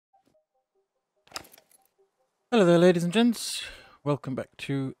Hello there, ladies and gents. Welcome back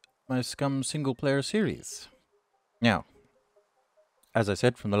to my SCUM single player series. Now, as I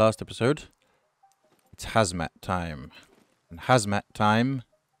said from the last episode, it's Hazmat time. And Hazmat time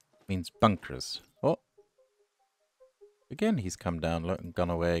means bunkers. Oh, again he's come down and gone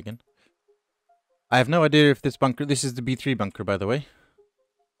away again. I have no idea if this bunker, this is the B3 bunker by the way,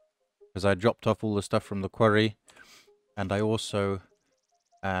 because I dropped off all the stuff from the quarry, and I also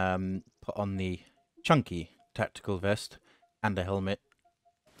put on the chunky tactical vest and a helmet,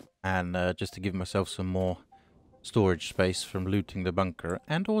 and just to give myself some more storage space from looting the bunker,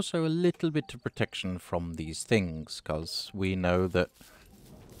 and also a little bit of protection from these things, because we know that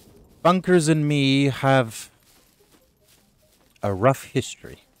bunkers and me have a rough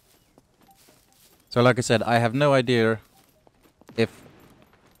history. So like I said, I have no idea if...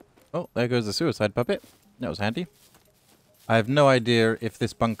 Oh, there goes the suicide puppet. That was handy. I have no idea if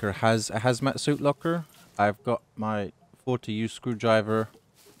this bunker has a hazmat suit locker. I've got my 40U screwdriver,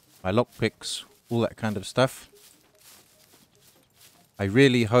 my lockpicks, all that kind of stuff. I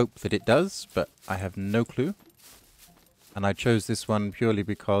really hope that it does, but I have no clue. And I chose this one purely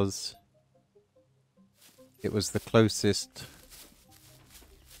because it was the closest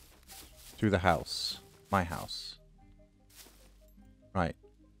to the house, my house. Right.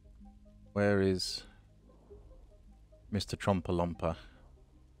 Where is Mr. Trompalompa?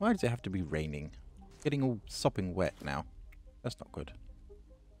 Why does it have to be raining? Getting all sopping wet now. That's not good.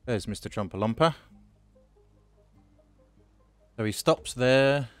 There's Mr. Trompalompa. So he stops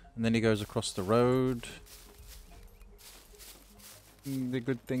there, and then he goes across the road. The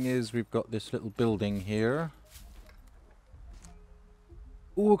good thing is we've got this little building here.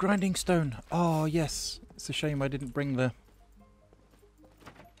 Ooh, grinding stone. Oh, yes. It's a shame I didn't bring the...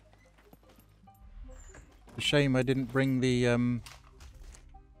 It's a shame I didn't bring the,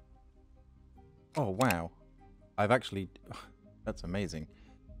 Oh, wow. I've actually... That's amazing.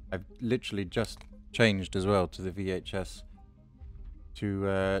 I've literally just changed as well to the VHS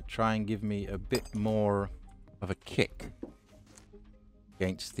to try and give me a bit more of a kick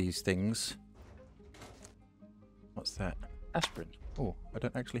against these things. What's that? Aspirin. Oh, I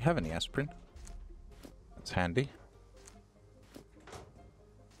don't actually have any aspirin. That's handy.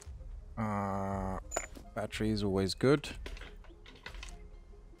 Battery is always good.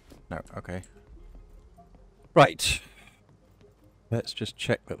 No, okay. Right. Let's just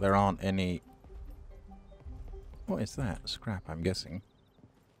check that there aren't any... What is that? Scrap, I'm guessing.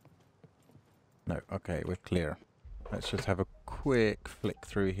 No, okay, we're clear. Let's just have a quick flick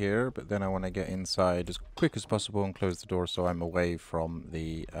through here, but then I want to get inside as quick as possible and close the door so I'm away from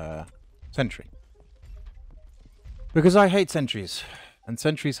the sentry. Because I hate sentries, and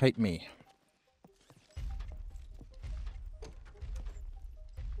sentries hate me.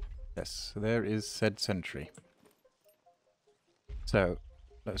 Yes, there is said sentry. So,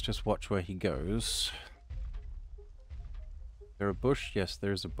 let's just watch where he goes. Is there a bush? Yes,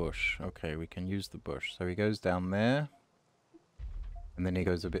 there's a bush. Okay, we can use the bush. So he goes down there. And then he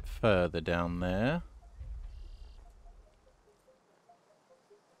goes a bit further down there.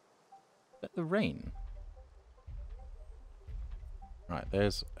 Is that the rain? Right,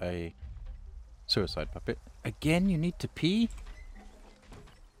 there's a suicide puppet. Again, you need to pee?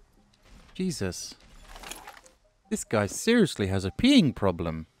 Jesus. This guy seriously has a peeing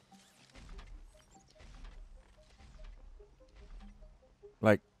problem.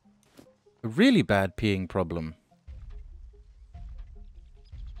 Like, a really bad peeing problem.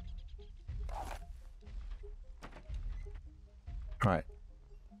 Right.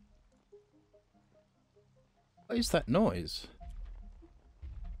 What is that noise?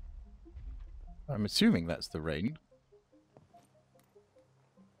 I'm assuming that's the rain.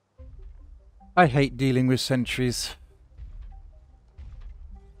 I hate dealing with sentries.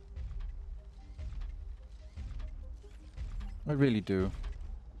 I really do.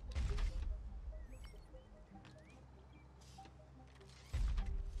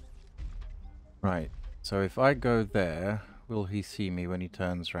 Right, so if I go there, will he see me when he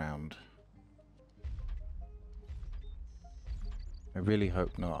turns round? I really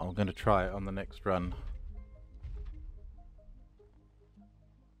hope not. I'm going to try it on the next run.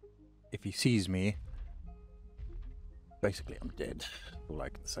 If he sees me, basically I'm dead. All I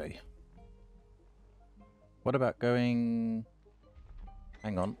can say. What about going...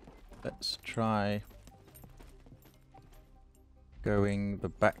 Hang on. Let's try going the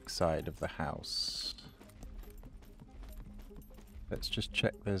back side of the house. Let's just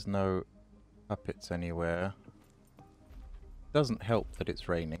check there's no puppets anywhere. Doesn't help that it's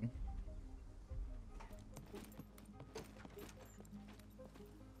raining.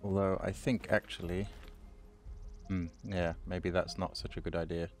 Although I think actually Yeah, maybe that's not such a good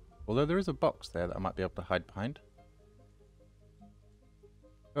idea. Although there is a box there that I might be able to hide behind.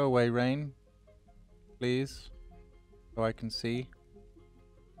 Go away, rain. Please. So I can see.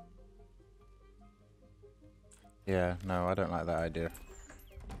 Yeah, no, I don't like that idea.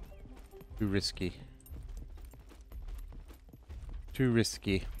 Too risky. Too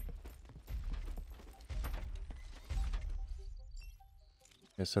risky.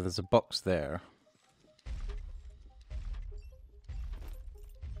 Yeah, so there's a box there.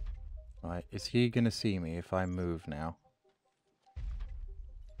 Right, is he gonna see me if I move now?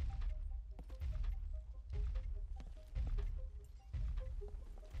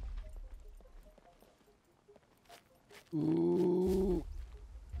 Ooh.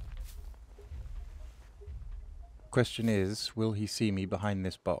 Question is, will he see me behind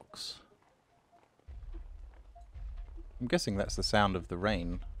this box? I'm guessing that's the sound of the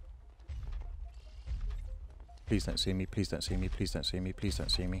rain. Please don't see me, please don't see me, please don't see me, please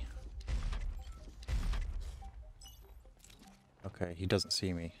don't see me. Okay, he doesn't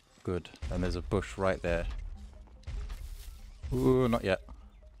see me. Good. And there's a bush right there. Ooh, not yet.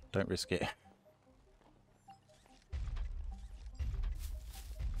 Don't risk it.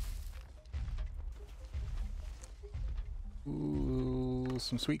 Ooh,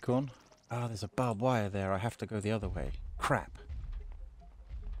 some sweet corn. Ah, there's a barbed wire there. I have to go the other way. Crap.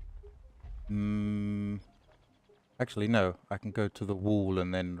 Actually, no. I can go to the wall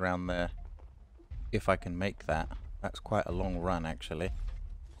and then round there. If I can make that. That's quite a long run, actually.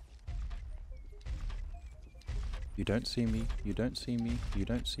 You don't see me. You don't see me. You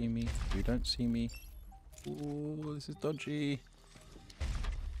don't see me. You don't see me. Ooh, this is dodgy.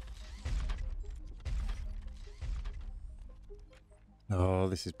 Oh,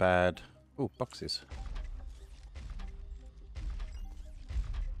 this is bad. Oh, boxes.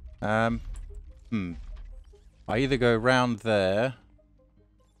 I either go round there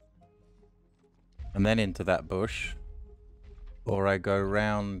and then into that bush, or I go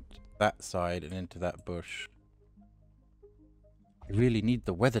round that side and into that bush. I really need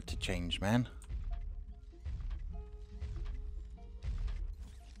the weather to change, man.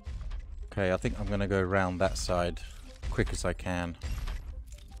 Okay, I think I'm gonna go round that side quick as I can.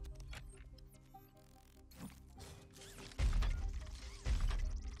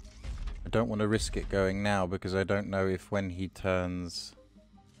 I don't want to risk it going now because I don't know if when he turns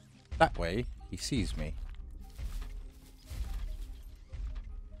that way, he sees me.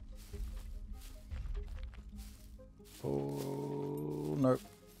 Oh, no.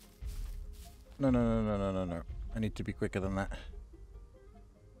 No, no, no, no, no, no, no. I need to be quicker than that.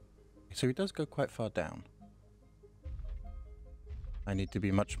 So he does go quite far down. I need to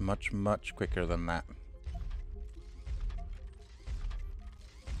be much, much, much quicker than that.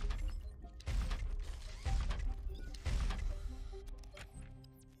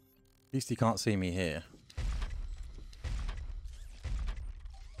 At least he can't see me here.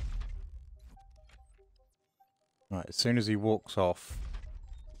 Right, as soon as he walks off...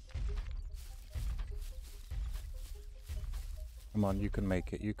 Come on, you can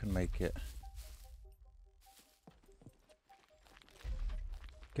make it, you can make it.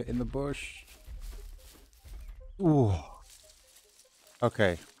 Get in the bush. Ooh.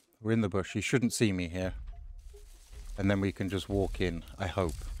 Okay, we're in the bush. He shouldn't see me here. And then we can just walk in, I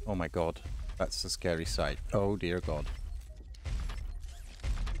hope. Oh my god, that's a scary sight. Oh dear god.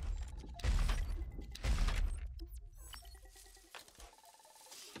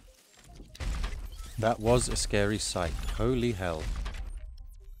 That was a scary sight. Holy hell.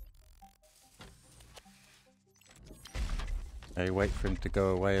 Okay, wait for him to go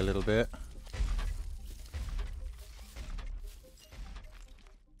away a little bit.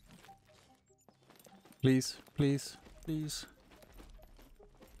 Please, please, please.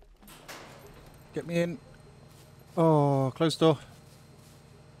 Get me in. Oh, close door.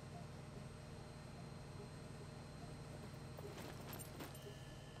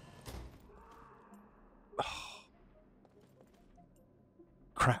 Oh.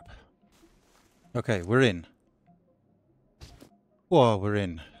 Crap. Okay, we're in. Whoa, we're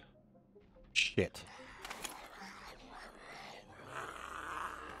in. Shit.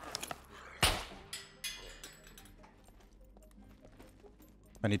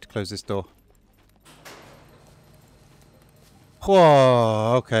 I need to close this door.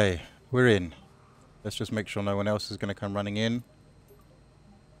 Whoa, okay. We're in. Let's just make sure no one else is going to come running in.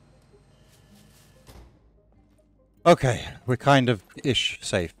 Okay, we're kind of ish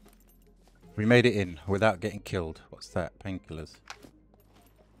safe. We made it in without getting killed. What's that? Painkillers.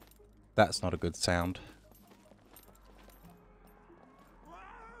 That's not a good sound.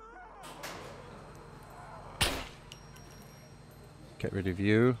 Get rid of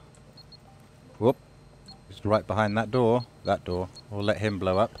you. Whoop. He's right behind that door. That door. We'll let him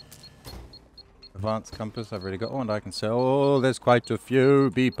blow up. Advanced compass. I've already got one. I can sell. Oh, there's quite a few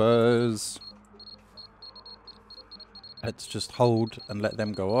beepers. Let's just hold and let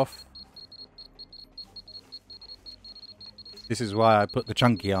them go off. This is why I put the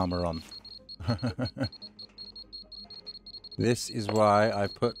chunky armor on. This is why I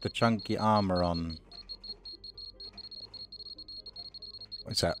put the chunky armor on.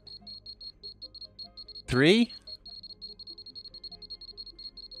 What's that? 3?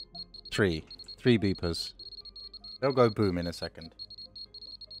 3. 3 beepers. They'll go boom in a second.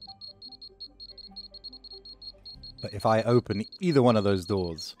 But if I open either one of those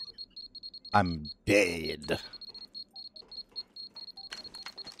doors, I'm dead.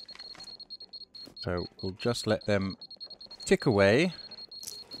 So we'll just let them tick away.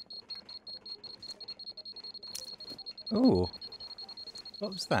 Oh,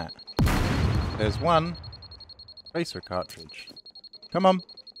 what was that? There's one tracer cartridge. Come on.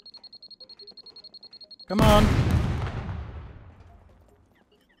 Come on.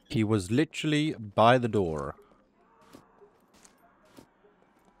 He was literally by the door.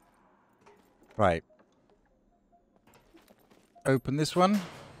 Right. Open this one.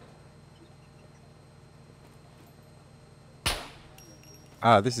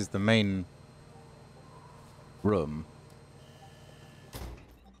 Ah, this is the main room.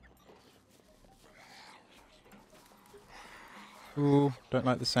 Ooh, don't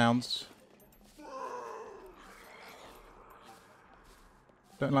like the sounds.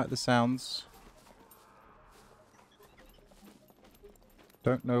 Don't like the sounds.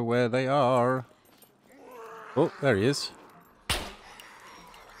 Don't know where they are. Oh, there he is.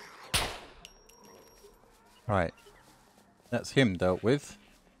 Right. That's him dealt with.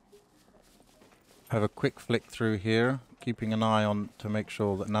 Have a quick flick through here, keeping an eye on to make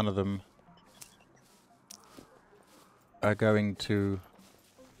sure that none of them are going to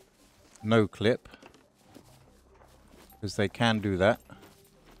no clip, because they can do that.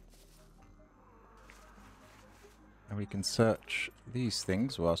 And we can search these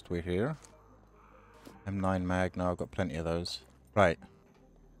things whilst we're here. M9 mag, no, I've got plenty of those. Right.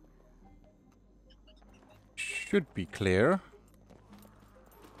 Should be clear.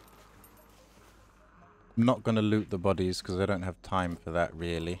 I'm not going to loot the bodies because I don't have time for that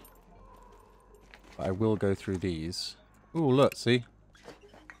really. But I will go through these. Ooh, look, see?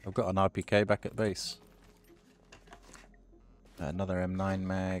 I've got an RPK back at base. Another M9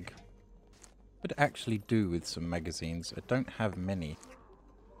 mag. What to actually do with some magazines? I don't have many.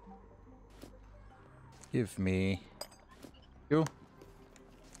 Give me... you.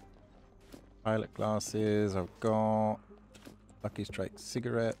 Pilot glasses, I've got... Lucky Strike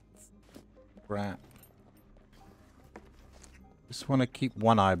cigarettes. Crap. Just want to keep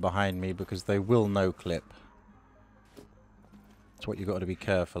one eye behind me because they will no clip. That's what you've got to be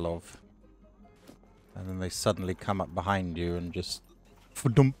careful of. And then they suddenly come up behind you and just...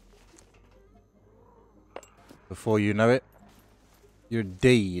 Fudum. Before you know it, you're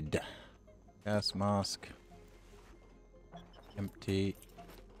dead. Gas mask. Empty.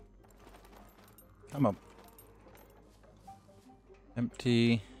 Come on.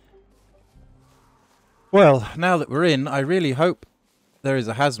 Empty. Well, now that we're in, I really hope there is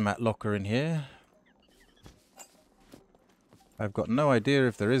a hazmat locker in here. I've got no idea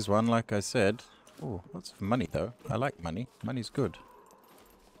if there is one, like I said. Oh, lots of money though. I like money. Money's good.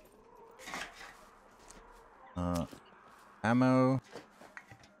 Ammo.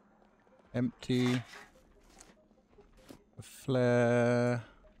 Empty. A flare.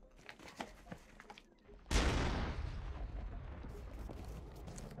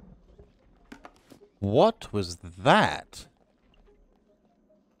 What was that?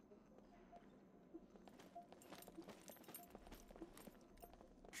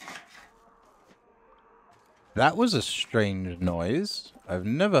 That was a strange noise. I've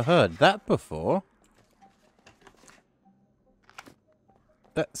never heard that before.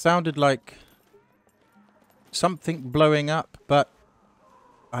 That sounded like something blowing up, but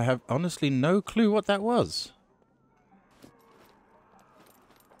I have honestly no clue what that was.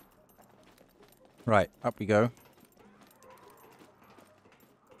 Right, up we go.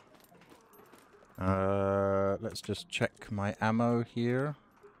 Let's just check my ammo here.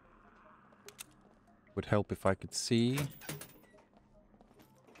 Would help if I could see.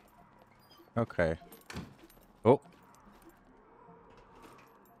 Okay. Oh.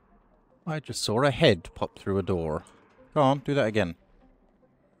 I just saw a head pop through a door. Go on, do that again.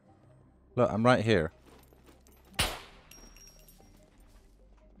 Look, I'm right here.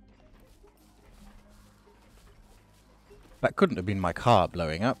 That couldn't have been my car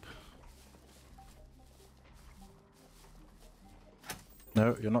blowing up.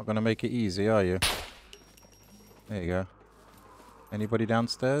 No, you're not going to make it easy, are you? There you go. Anybody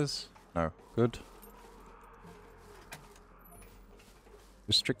downstairs? No. Good.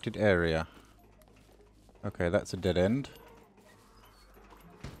 Restricted area. Okay, that's a dead end.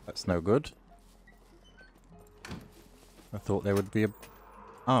 That's no good. I thought there would be a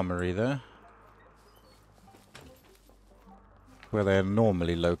armory there. Where they're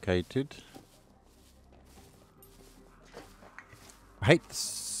normally located. I hate the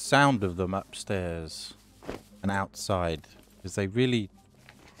sound of them upstairs and outside, because they really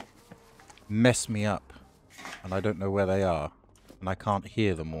mess me up, and I don't know where they are, and I can't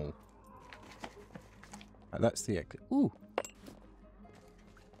hear them all. That's the exit. Ooh!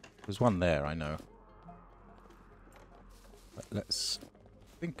 There's one there, I know. Let's...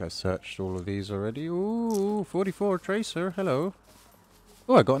 I think I searched all of these already. Ooh, 44 Tracer, hello.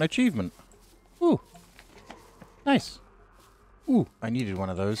 Oh, I got an achievement. Ooh! Nice! Ooh, I needed one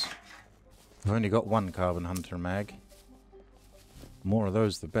of those. I've only got one Carbon Hunter mag. More of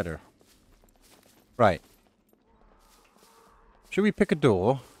those, the better. Right. Should we pick a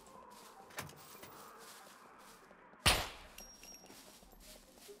door?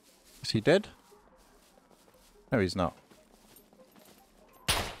 Is he dead? No, he's not.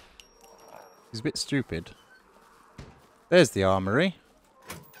 He's a bit stupid. There's the armory.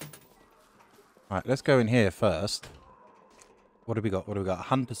 Right, let's go in here first. What do we got? What do we got?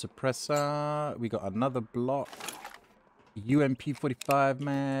 Hunter suppressor. We got another block. UMP-45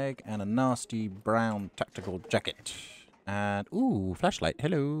 mag. And a nasty brown tactical jacket. And, ooh, flashlight.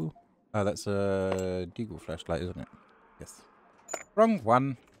 Hello. Oh, that's a Deagle flashlight, isn't it? Yes. Wrong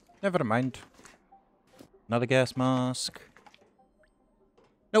one. Never mind. Another gas mask.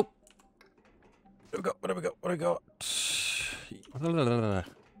 Nope. What do we got? What do we got? What do we got?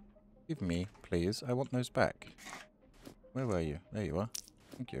 Give me, please. I want those back. Where were you? There you are.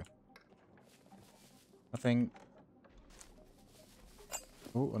 Thank you. Nothing.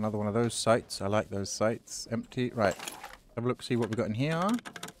 Oh, another one of those sights. I like those sights. Empty. Right. Have a look, see what we got in here.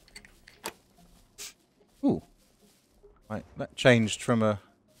 Ooh. Right, that changed from a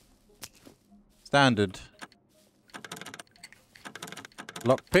standard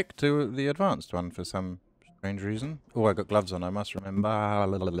lockpick to the advanced one for some strange reason. Oh, I got gloves on, I must remember.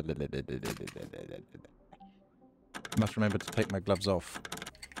 Must remember to take my gloves off.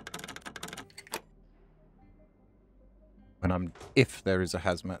 When I'm... if there is a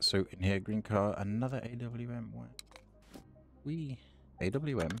hazmat suit in here. Green car. Another AWM. What? We...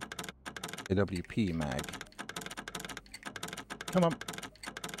 AWM. AWP mag. Come on.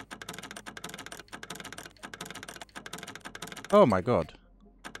 Oh my god.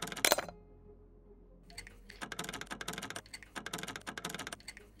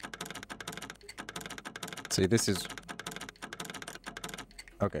 See, this is...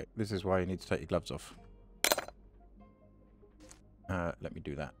 okay, this is why you need to take your gloves off. Let me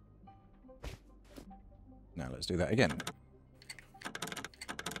do that. Now let's do that again.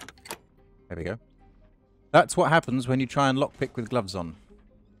 There we go. That's what happens when you try and lockpick with gloves on.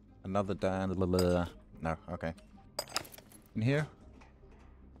 Another down... no, okay. In here?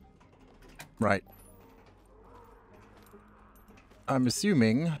 Right. I'm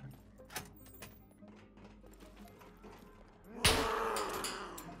assuming...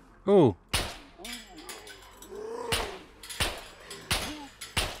 oh!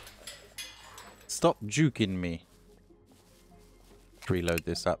 Stop juking me. Reload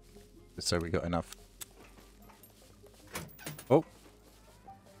this up, just so we got enough. Oh.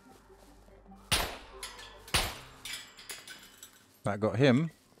 That got him.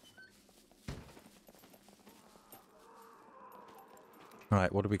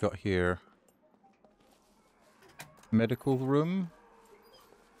 Right, what do we got here? Medical room?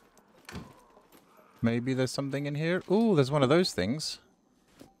 Maybe there's something in here. Ooh, there's one of those things.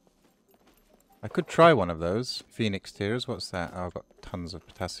 I could try one of those. Phoenix tears. What's that? Oh, I've got tons of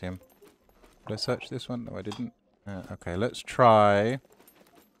potassium. Did I search this one? No, I didn't. Okay, let's try...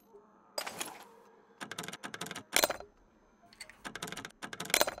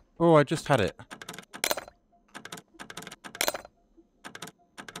 oh, I just had it.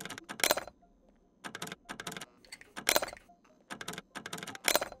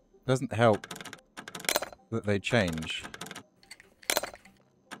 Doesn't help that they change.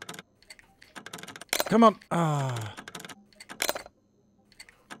 Come on! Ah.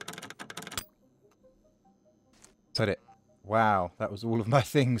 Said it. Wow, that was all of my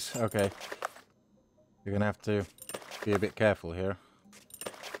things. Okay. You're gonna have to be a bit careful here.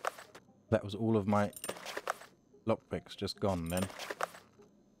 That was all of my lockpicks just gone then.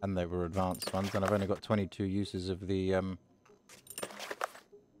 And they were advanced ones, and I've only got 22 uses of the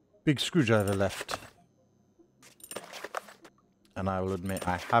big screwdriver left. And I will admit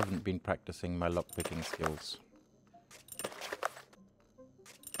I haven't been practicing my lockpicking skills.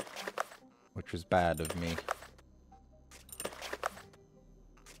 Which was bad of me.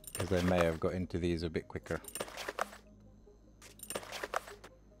 Because they may have got into these a bit quicker.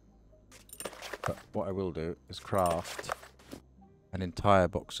 But what I will do is craft an entire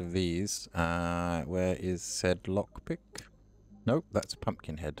box of these. Where is said lockpick? Nope, that's a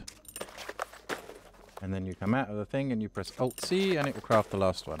pumpkin head. And then you come out of the thing and you press Alt-C and it will craft the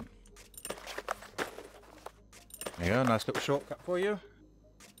last one. There you go, nice little shortcut for you.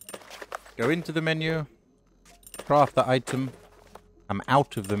 Go into the menu, craft the item, come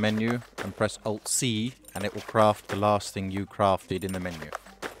out of the menu and press Alt-C and it will craft the last thing you crafted in the menu.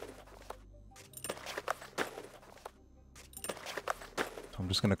 So I'm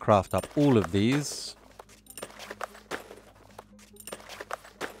just going to craft up all of these.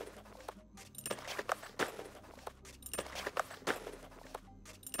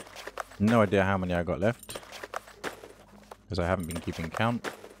 No idea how many I got left, because I haven't been keeping count.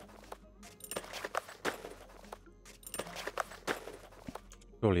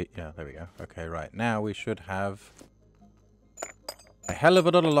 Surely, yeah, there we go. Okay, right, now we should have a hell of a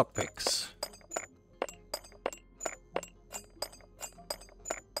lot of lockpicks.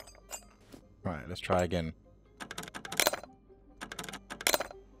 Right, let's try again.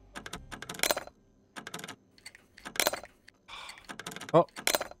 Oh!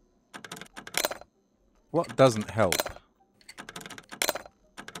 What doesn't help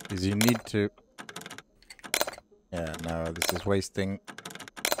is you need to... Yeah, no, this is wasting.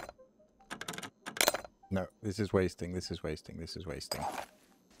 No, this is wasting, this is wasting, this is wasting.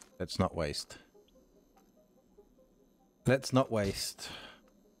 Let's not waste. Let's not waste.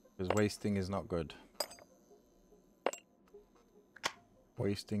 Because wasting is not good.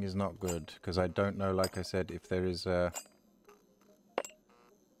 Wasting is not good. Because I don't know, like I said, if there is a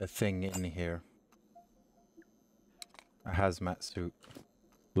thing in here. A hazmat suit.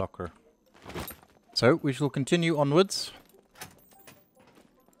 Locker. So, we shall continue onwards.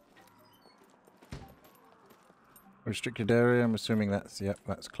 Restricted area, I'm assuming that's, yep,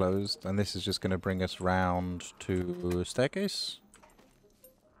 that's closed. And this is just going to bring us round to a staircase.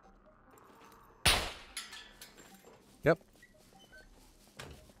 Yep.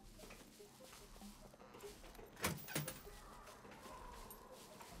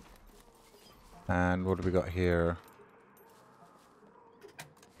 And what do we got here?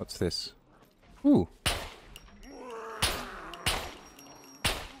 What's this? Ooh.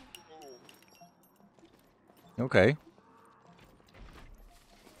 Okay.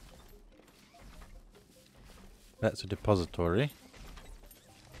 That's a depository.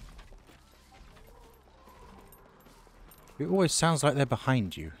 It always sounds like they're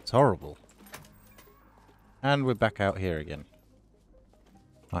behind you. It's horrible. And we're back out here again.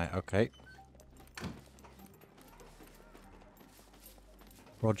 Right, okay.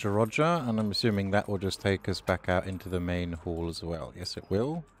 Roger, roger. And I'm assuming that will just take us back out into the main hall as well. Yes, it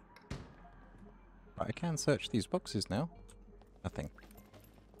will. Right, I can search these boxes now. Nothing.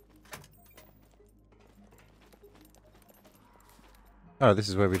 Oh, this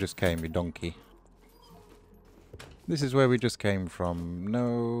is where we just came, you donkey. This is where we just came from.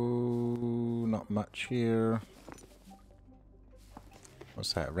 No, not much here.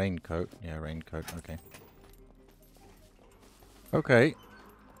 What's that? Raincoat? Yeah, raincoat. Okay. Okay.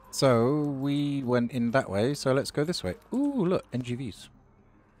 So, we went in that way, so let's go this way. Ooh, look, NGVs.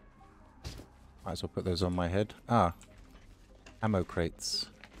 Might as well put those on my head. Ah. Ammo crates.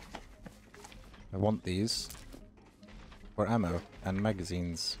 I want these. For ammo and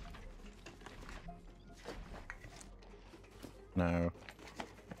magazines. No.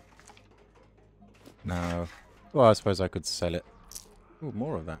 No. Well, I suppose I could sell it. Ooh,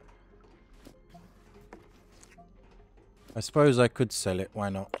 more of that. I suppose I could sell it. Why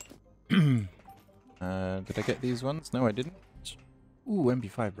not? Did I get these ones? No, I didn't. Ooh,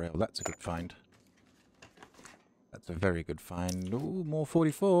 MP5 rail. That's a good find. That's a very good find. Ooh, more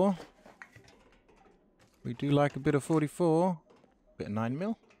 44. We do like a bit of 44. Bit of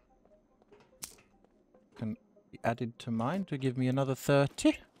 9mm. Can be added to mine to give me another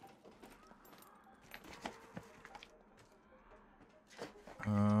 30.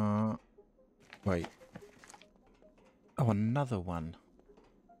 Wait. Oh, another one.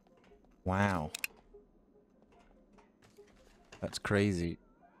 Wow. That's crazy.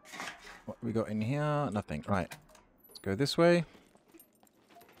 What have we got in here? Nothing. Right. Let's go this way.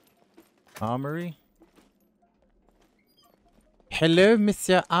 Armory. Hello,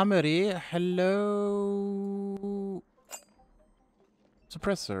 Mr. Amory. Hello.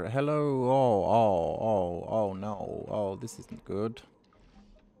 Suppressor. Hello. Oh, no. Oh, this isn't good.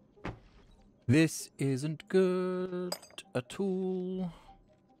 This isn't good at all.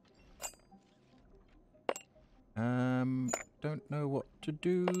 Don't know what to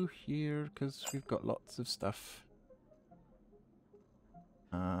do here because we've got lots of stuff.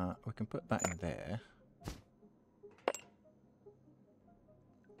 We can put that in there.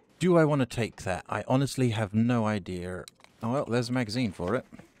 Do I want to take that? I honestly have no idea. Oh, well, there's a magazine for it.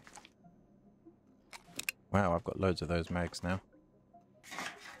 Wow, I've got loads of those mags now.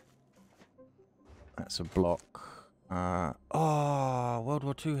 That's a block. Oh, World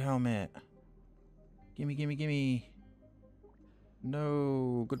War II helmet. Gimme, gimme, gimme.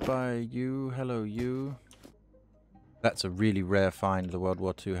 No, goodbye, you. Hello, you. That's a really rare find, the World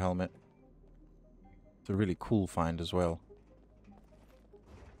War II helmet. It's a really cool find as well.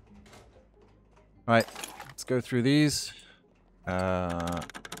 Right, let's go through these. Got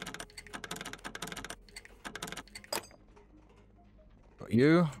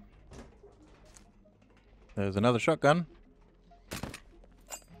you. There's another shotgun.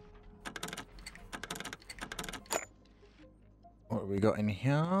 What have we got in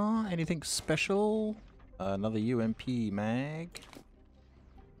here? Anything special? Another UMP mag.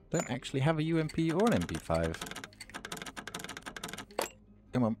 Don't actually have a UMP or an MP5.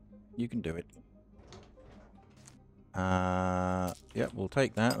 Come on, you can do it. Yep, we'll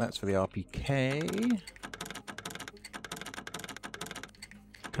take that. That's for the RPK.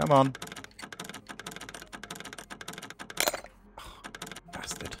 Come on. Oh,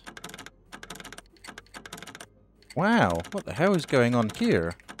 bastard. Wow, what the hell is going on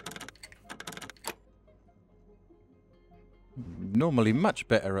here? Normally much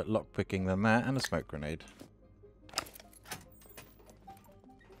better at lockpicking than that, and a smoke grenade.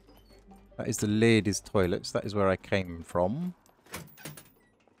 That is the ladies' toilets. That is where I came from.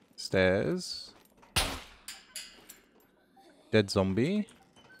 Stairs. Dead zombie.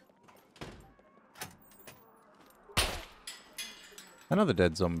 Another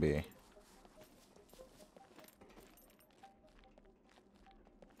dead zombie.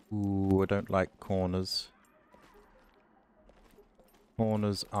 Ooh, I don't like corners.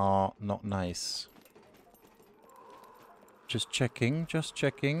 Corners are not nice. Just checking, just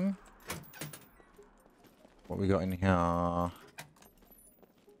checking. What we got in here?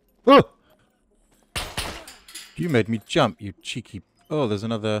 Oh! You made me jump, you cheeky... Oh, there's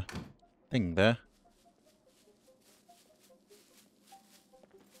another thing there.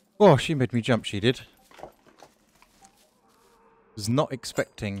 Oh, she made me jump, she did. Was not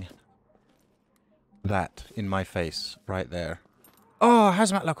expecting that in my face right there. Oh,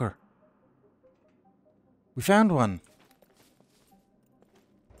 hazmat locker. We found one.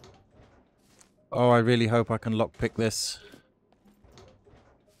 Oh, I really hope I can lockpick this.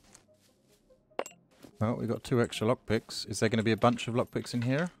 Well, we got 2 extra lockpicks. Is there going to be a bunch of lockpicks in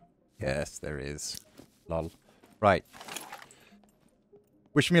here? Yes, there is. Lol. Right.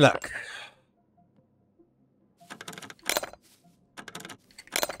 Wish me luck.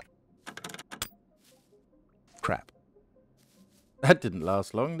 Crap. That didn't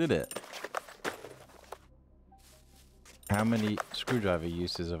last long, did it? How many screwdriver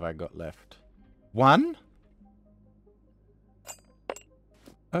uses have I got left? 1?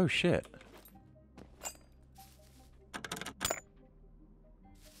 Oh, shit.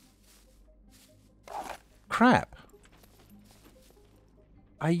 Crap.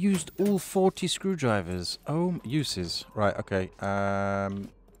 I used all 40 screwdrivers. Oh, uses. Right, okay.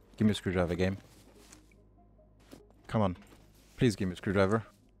 Give me a screwdriver, game. Come on. Please give me a screwdriver.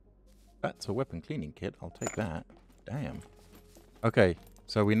 That's a weapon cleaning kit. I'll take that. Damn. Okay,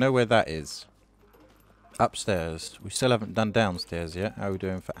 so we know where that is. Upstairs. We still haven't done downstairs yet. How are we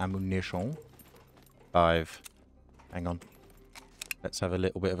doing for ammunition? 5. Hang on. Let's have a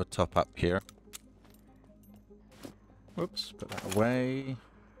little bit of a top up here. Whoops, put that away.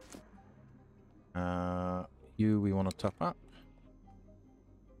 You we want to top up.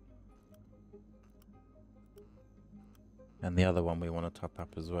 And the other one we want to top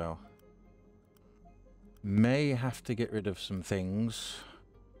up as well. May have to get rid of some things.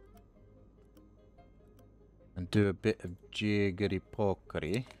 And do a bit of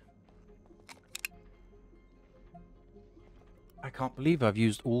jiggery-pokery. I can't believe I've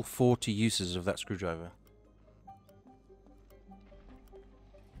used all 40 uses of that screwdriver.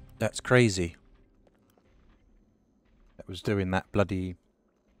 That's crazy. That was doing that bloody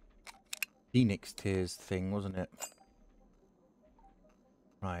Phoenix Tears thing, wasn't it?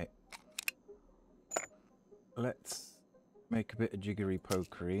 Right. Let's make a bit of jiggery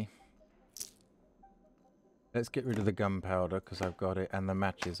pokery. Let's get rid of the gunpowder because I've got it, and the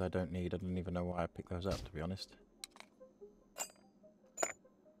matches I don't need. I don't even know why I picked those up, to be honest.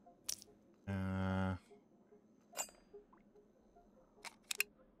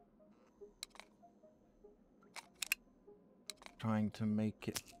 Trying to make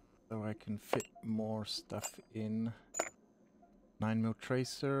it so I can fit more stuff in. 9mm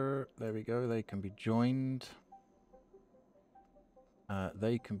tracer. There we go. They can be joined.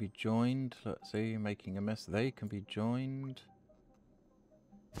 They can be joined. Let's see, making a mess. They can be joined.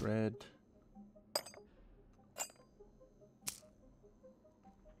 Red.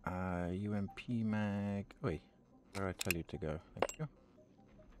 UMP mag. Wait, where I tell you to go. Thank you.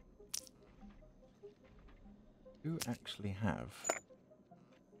 Do actually have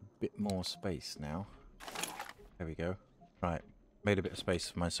a bit more space now. There we go. Right, made a bit of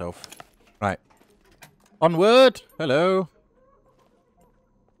space for myself. Right. Onward! Hello!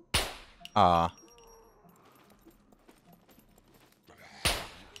 Ah.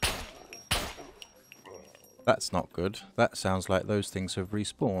 That's not good. That sounds like those things have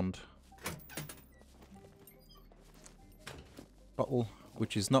respawned. Bottle,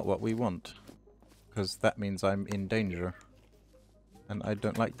 which is not what we want. Because that means I'm in danger. And I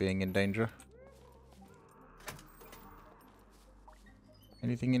don't like being in danger.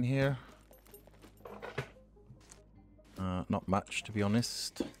 Anything in here? Not much, to be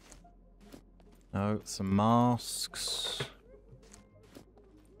honest. No, some masks.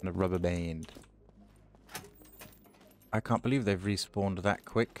 And a rubber band. I can't believe they've respawned that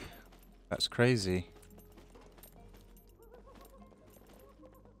quick. That's crazy.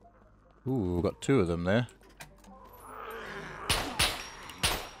 Ooh, we've got 2 of them there.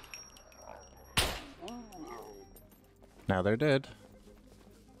 Now they're dead.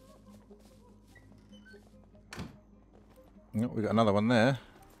 Oh, we got another one there.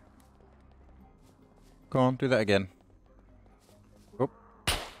 Go on, do that again. Oh,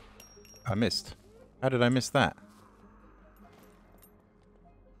 I missed. How did I miss that?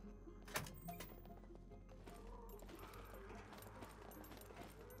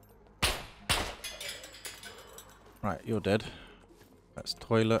 Right, you're dead. That's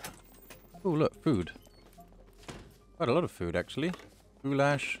toilet. Oh, look, food. Quite a lot of food, actually.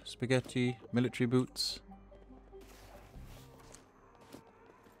 Goulash, spaghetti, military boots.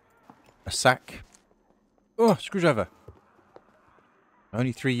 A sack. Oh, screwdriver.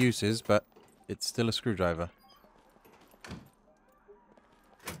 Only 3 uses, but it's still a screwdriver.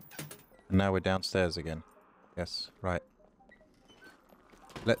 And now we're downstairs again. Yes, right.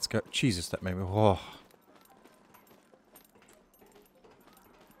 Let's go. Jesus, that made me... Oh.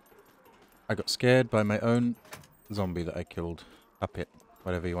 I got scared by my own zombie that I killed. Puppet,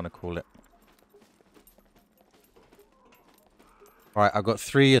 whatever you want to call it. Alright, I've got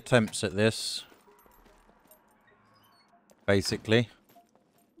 3 attempts at this. Basically.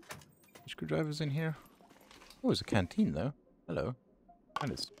 Screwdrivers in here. Oh, there's a canteen though. Hello.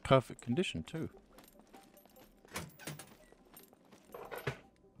 And it's perfect condition too.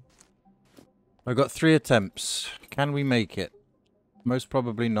 I've got 3 attempts. Can we make it? Most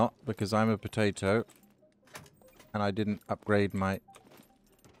probably not, because I'm a potato. And I didn't upgrade my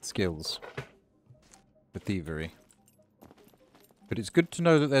skills for thievery. But it's good to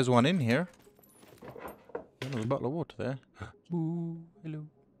know that there's one in here. Another bottle of water there. Ooh, hello.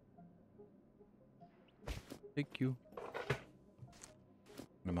 Thank you.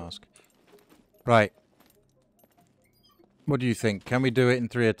 And a mask. Right. What do you think? Can we do it in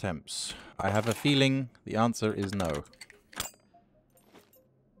 3 attempts? I have a feeling the answer is no.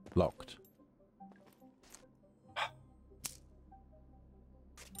 Locked.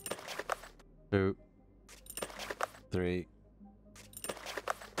 Two. 3.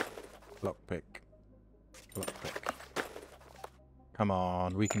 Lockpick. Lockpick. Come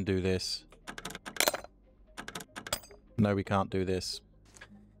on, we can do this. No, we can't do this.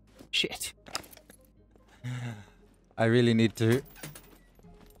 Shit. I really need to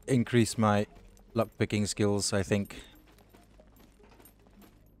increase my lockpicking skills, I think.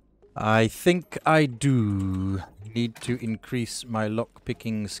 I think I do need to increase my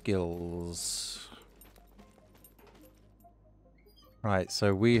lockpicking skills. Right,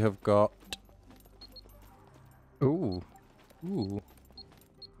 so we have got... Ooh. Ooh.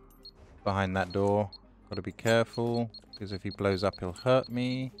 Behind that door. Gotta be careful, because if he blows up, he'll hurt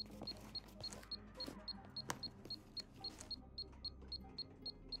me.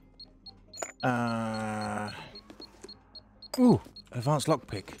 Ooh, advanced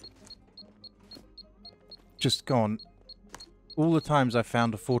lockpick. Just gone. All the times I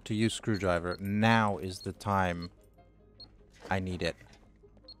found a 40-use screwdriver, now is the time I need it.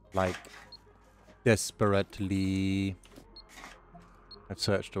 Like, desperately. I've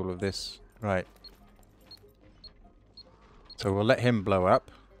searched all of this. Right. So we'll let him blow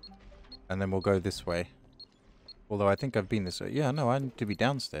up. And then we'll go this way. Although I think I've been this way. Yeah, no, I need to be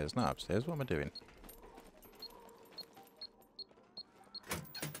downstairs, not upstairs. What am I doing?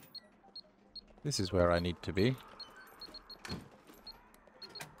 This is where I need to be.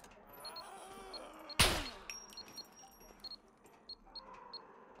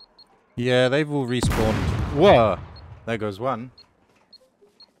 Yeah, they've all respawned. Whoa! There goes one.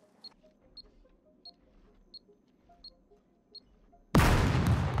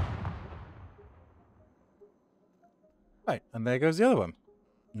 Right, and there goes the other one.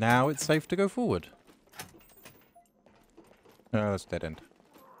 Now it's safe to go forward. Oh, that's dead end.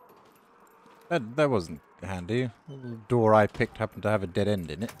 That wasn't handy. The little door I picked happened to have a dead end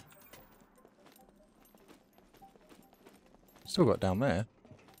in it. Still got down there.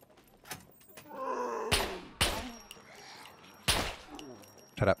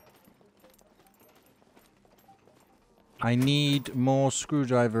 Shut up. I need more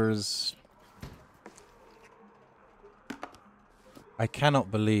screwdrivers. I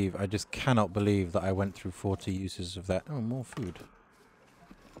just cannot believe that I went through 40 uses of that. Oh, more food.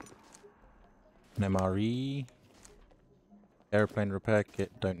 An MRE. Airplane repair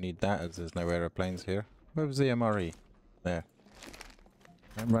kit. Don't need that as there's no aeroplanes here. Where was the MRE? There.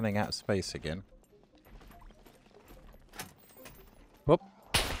 I'm running out of space again. Whoop.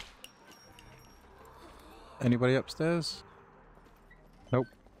 Anybody upstairs? Nope.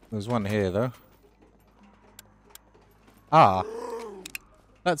 There's one here though. Ah.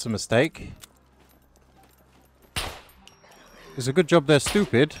 That's a mistake. It's a good job they're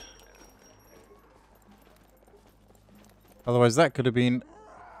stupid. Otherwise that could have been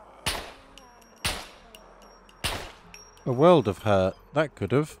a world of hurt. That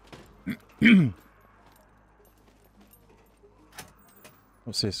could have.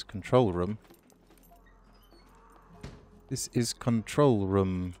 What's this? Control room. This is control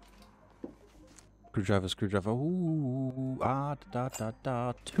room. Screwdriver, screwdriver. Ooh, ah, da, da,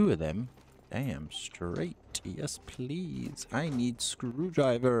 da. Two of them. Damn straight. Yes, please. I need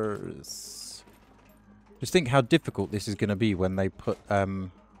screwdrivers. Just think how difficult this is going to be when they put AI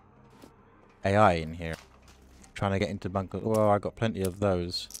in here. Trying to get into bunkers. Well, I got plenty of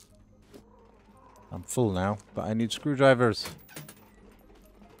those. I'm full now, but I need screwdrivers.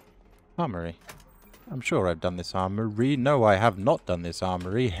 Armory. I'm sure I've done this armory. No, I have not done this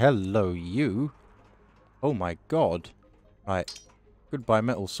armory. Hello, you. Oh my god. Right. Goodbye,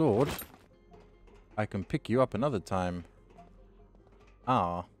 metal sword. I can pick you up another time.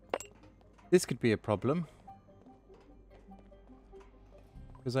 Ah. This could be a problem.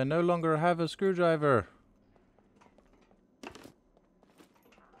 Because I no longer have a screwdriver.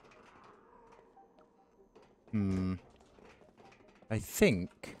 I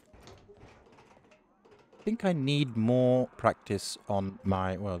think I need more practice on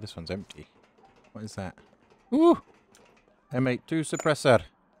my... Well, this one's empty. What is that? Ooh! M82 suppressor.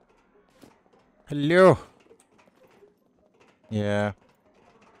 Hello! Yeah.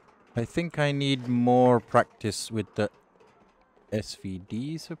 I think I need more practice with the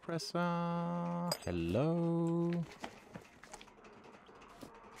SVD suppressor. Hello?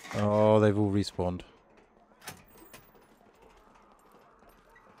 Oh, they've all respawned.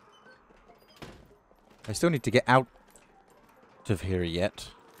 I still need to get out of here yet.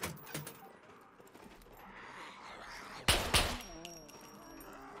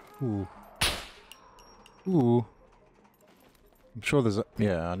 Ooh. Ooh. I'm sure there's a...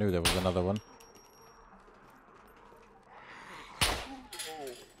 Yeah, I knew there was another one.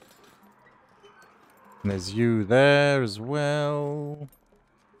 And there's you there as well.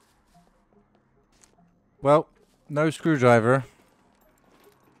 Well, no screwdriver.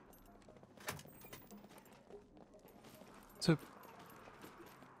 So...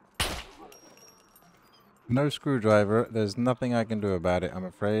 No screwdriver. There's nothing I can do about it, I'm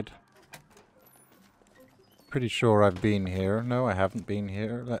afraid. Pretty sure I've been here. No, I haven't been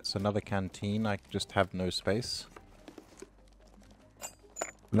here. That's another canteen. I just have no space.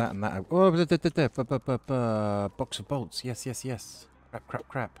 That and that. Oh, box of bolts. Yes, yes, yes. Crap, crap,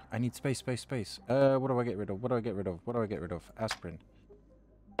 crap. I need space, space, space. What do I get rid of? What do I get rid of? What do I get rid of? Aspirin.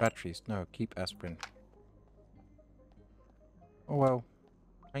 Batteries. No, keep aspirin. Oh well.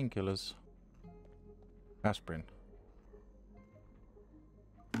 Painkillers. Aspirin.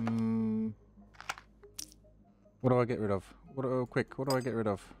 What do I get rid of? Quick, what do I get rid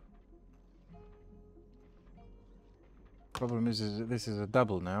of? Problem is this is a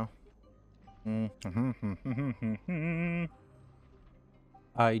double now.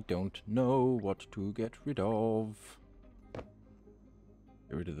 I don't know what to get rid of. Get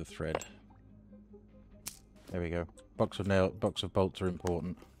rid of the thread. There we go. Box of bolts are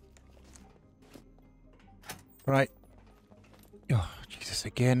important. Right. Oh, Jesus,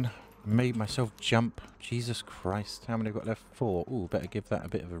 again. Made myself jump. Jesus Christ. How many have I got left? 4. Ooh, better give that a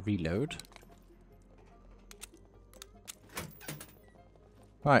bit of a reload.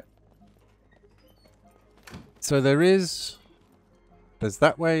 Right. So there's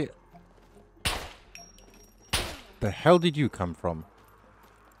that way. The hell did you come from?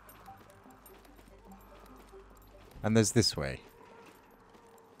 And there's this way.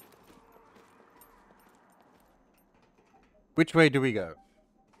 Which way do we go?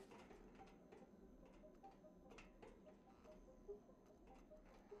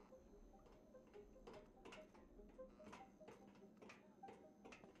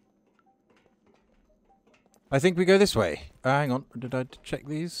 I think we go this way. Hang on. Did I check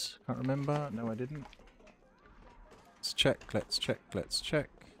these? Can't remember. No, I didn't. Let's check. Let's check. Let's check.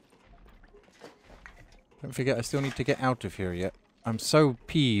 Don't forget, I still need to get out of here yet. I'm so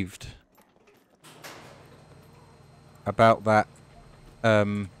peeved about that.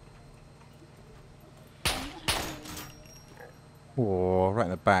 Oh, right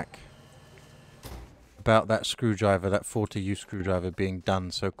in the back. About that screwdriver, that 40U screwdriver being done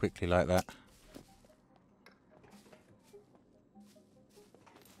so quickly like that.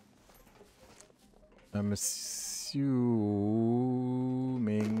 I'm assuming...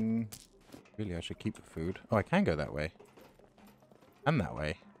 Really, I should keep the food. Oh, I can go that way. And that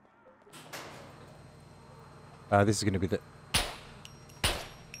way. This is going to be the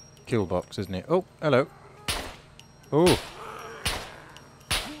kill box, isn't it? Oh, hello. Oh.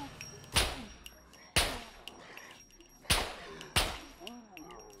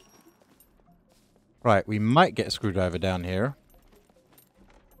 Right, we might get a screwdriver down here.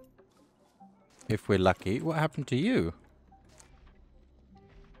 If we're lucky. What happened to you?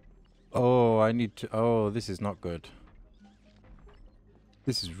 Oh, I need to... Oh, this is not good.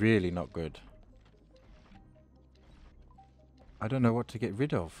 This is really not good. I don't know what to get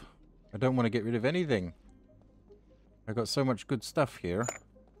rid of. I don't want to get rid of anything. I've got so much good stuff here.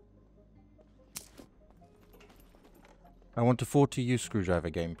 I want a 40U screwdriver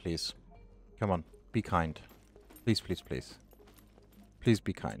game, please. Come on, be kind. Please, please, please. Please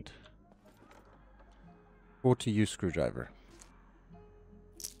be kind. 40U screwdriver.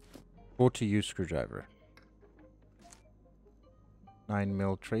 40U screwdriver.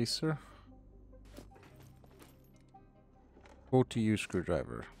 9mm tracer. 40U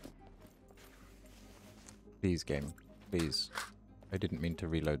screwdriver. Please, game. Please. I didn't mean to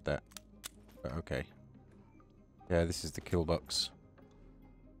reload that. But okay. Yeah, this is the kill box.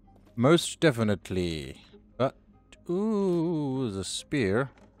 Most definitely. But, ooh, the spear.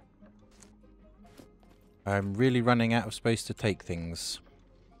 I'm really running out of space to take things.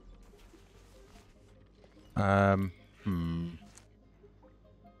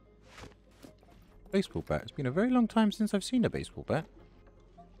 Baseball bat. It's been a very long time since I've seen a baseball bat.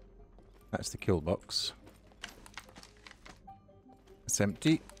 That's the kill box. It's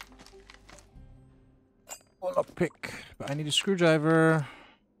empty. Well, I'll pick. But I need a screwdriver.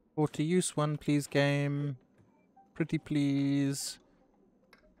 40 use one, please, game. Pretty please.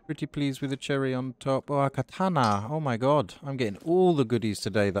 Pretty please with a cherry on top. Oh, a katana. Oh my god. I'm getting all the goodies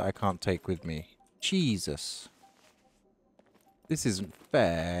today that I can't take with me. Jesus. This isn't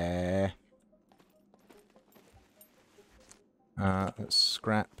fair. Let's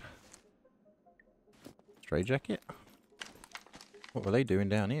scrap. Stray jacket. What were they doing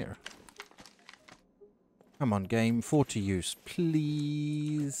down here? Come on, game. 40 use,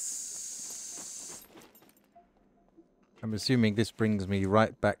 please. I'm assuming this brings me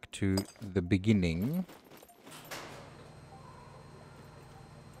right back to the beginning.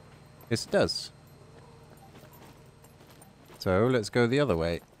 Yes, it does. So, let's go the other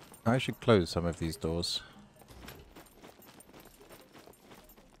way. I should close some of these doors.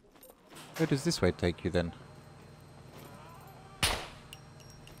 Where does this way take you, then?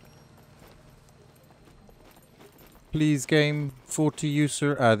 Please, game. 40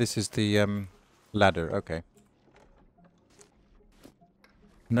 user. This is the ladder. Okay.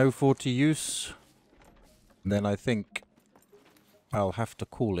 No 40 use. Then I think I'll have to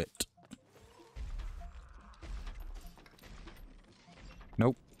call it.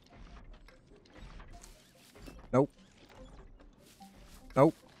 Nope. Nope.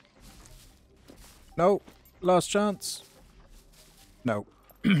 Nope. No. Last chance. No.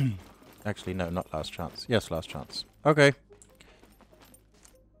 Actually, no, not last chance. Yes, last chance. Okay.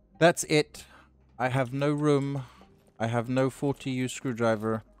 That's it. I have no room. I have no 40U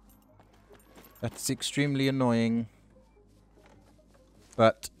screwdriver. That's extremely annoying.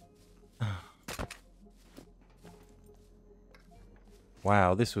 But...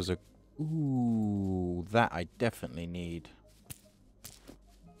 wow, this was a... ooh, that I definitely need.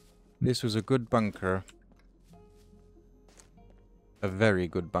 This was a good bunker. A very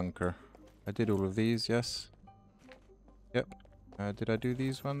good bunker. I did all of these, yes. Yep. Did I do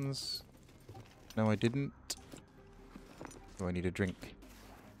these ones? No, I didn't. Oh, I need a drink.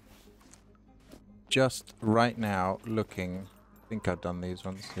 Just right now, looking. I think I've done these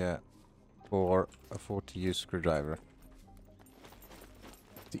ones, yeah. For a 40U screwdriver.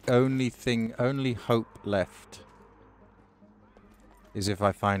 The only hope left is if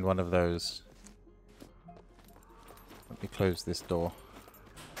I find one of those. Let me close this door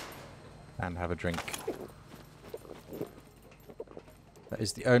and have a drink. That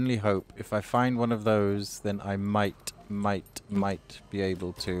is the only hope. If I find one of those, then I might be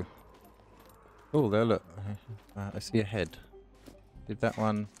able to. Oh, there, look. I see a head. Did that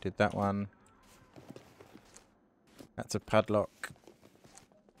one, did that one. That's a padlock.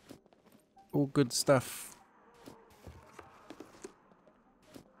 All good stuff.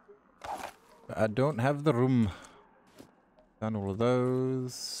 But I don't have the room. Done all of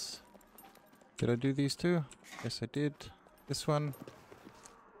those. Did I do these two? Yes, I did. This one.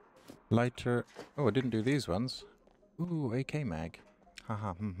 Lighter. Oh, I didn't do these ones. Ooh, AK mag.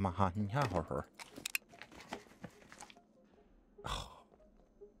 Haha.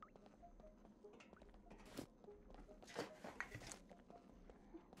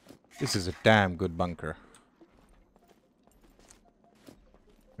 This is a damn good bunker.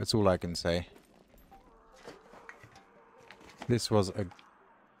 That's all I can say. This was a...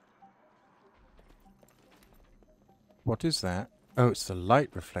 what is that? Oh, it's the light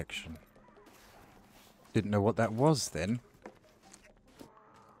reflection. Didn't know what that was then.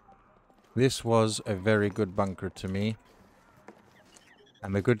 This was a very good bunker to me.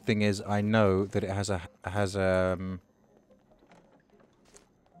 And the good thing is I know that it has a... oh,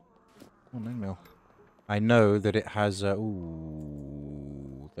 9mm. I know that it has a...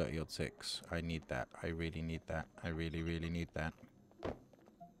 ooh, 30-06. I need that. I really need that. I really, really need that.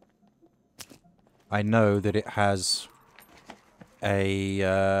 I know that it has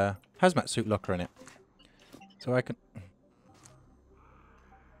a hazmat suit locker in it. So I can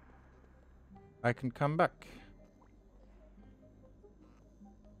come back.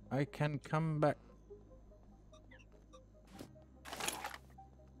 I can come back.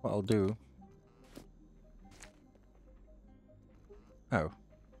 What I'll do... oh.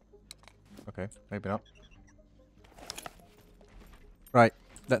 Okay, maybe not. Right,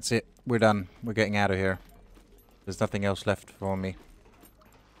 that's it. We're done. We're getting out of here. There's nothing else left for me.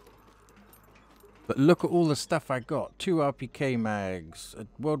 But look at all the stuff I got. 2 RPK mags, a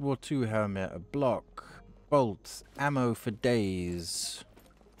World War II helmet, a block, bolts, ammo for days.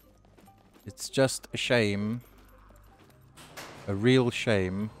 It's just a shame. A real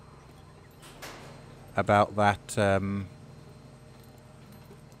shame about that,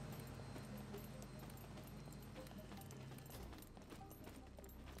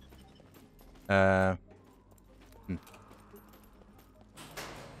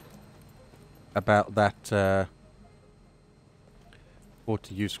 about that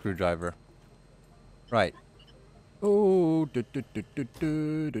 40U screwdriver. Right. Oh, no.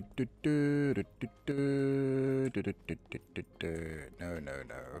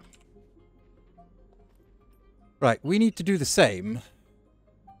 Right, we need to do the same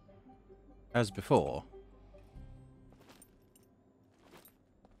as before.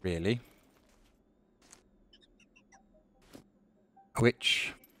 Really.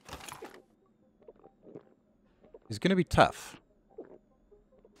 Which is going to be tough.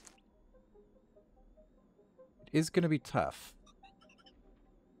 It is going to be tough.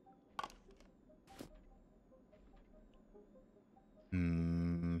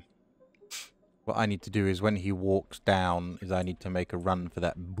 What I need to do is when he walks down is I need to make a run for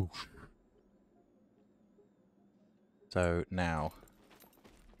that bush. So now,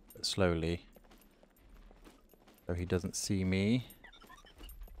 slowly, so he doesn't see me.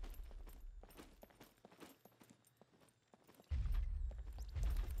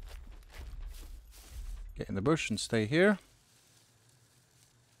 Get in the bush and stay here.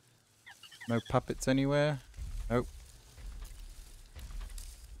 No puppets anywhere. Nope.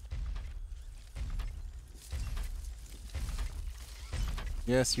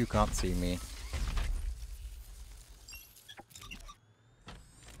 Yes, you can't see me.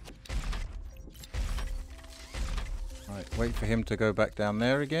 Right, wait for him to go back down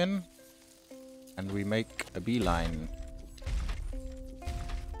there again. And we make a beeline.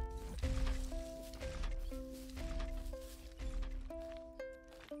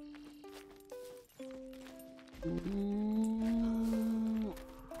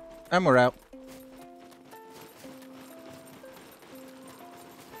 And we're out.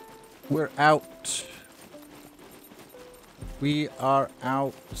 We're out. We are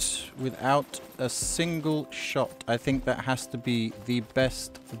out without a single shot. I think that has to be the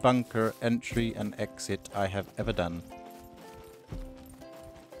best bunker entry and exit I have ever done.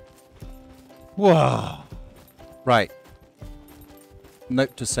 Whoa. Right.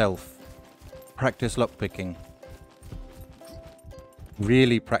 Note to self. Practice lockpicking.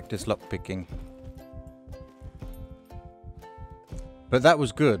 Really practice lockpicking. But that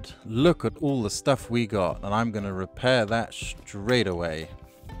was good. Look at all the stuff we got, and I'm going to repair that straight away.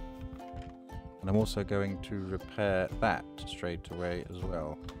 And I'm also going to repair that straight away as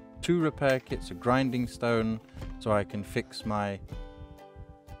well. 2 repair kits, a grinding stone, so I can fix my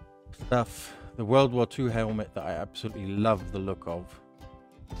stuff. The World War II helmet that I absolutely love the look of.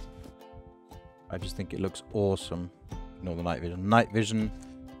 I just think it looks awesome. Ignore the night vision. Night vision.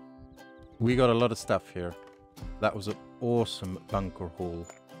 We got a lot of stuff here. That was an awesome bunker haul.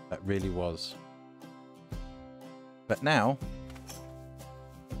 That really was. But now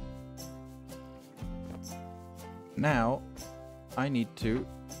I need to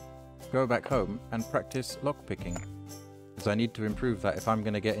go back home and practice lockpicking. Because I need to improve that if I'm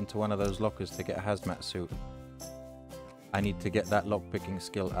going to get into one of those lockers to get a hazmat suit. I need to get that lockpicking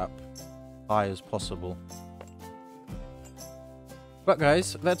skill up high as possible. But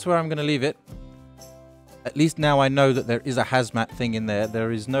guys, that's where I'm going to leave it. At least now I know that there is a hazmat thing in there.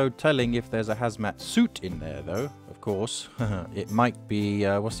 There is no telling if there's a hazmat suit in there, though, of course. It might be...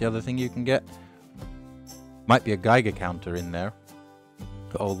 what's the other thing you can get? Might be a Geiger counter in there.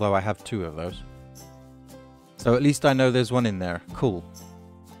 Although I have 2 of those. So at least I know there's one in there. Cool.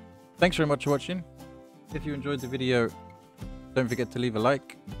 Thanks very much for watching. If you enjoyed the video, don't forget to leave a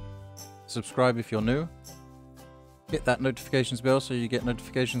like. Subscribe if you're new. Hit that notifications bell so you get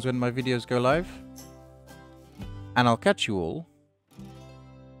notifications when my videos go live. And I'll catch you all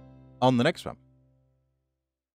on the next one.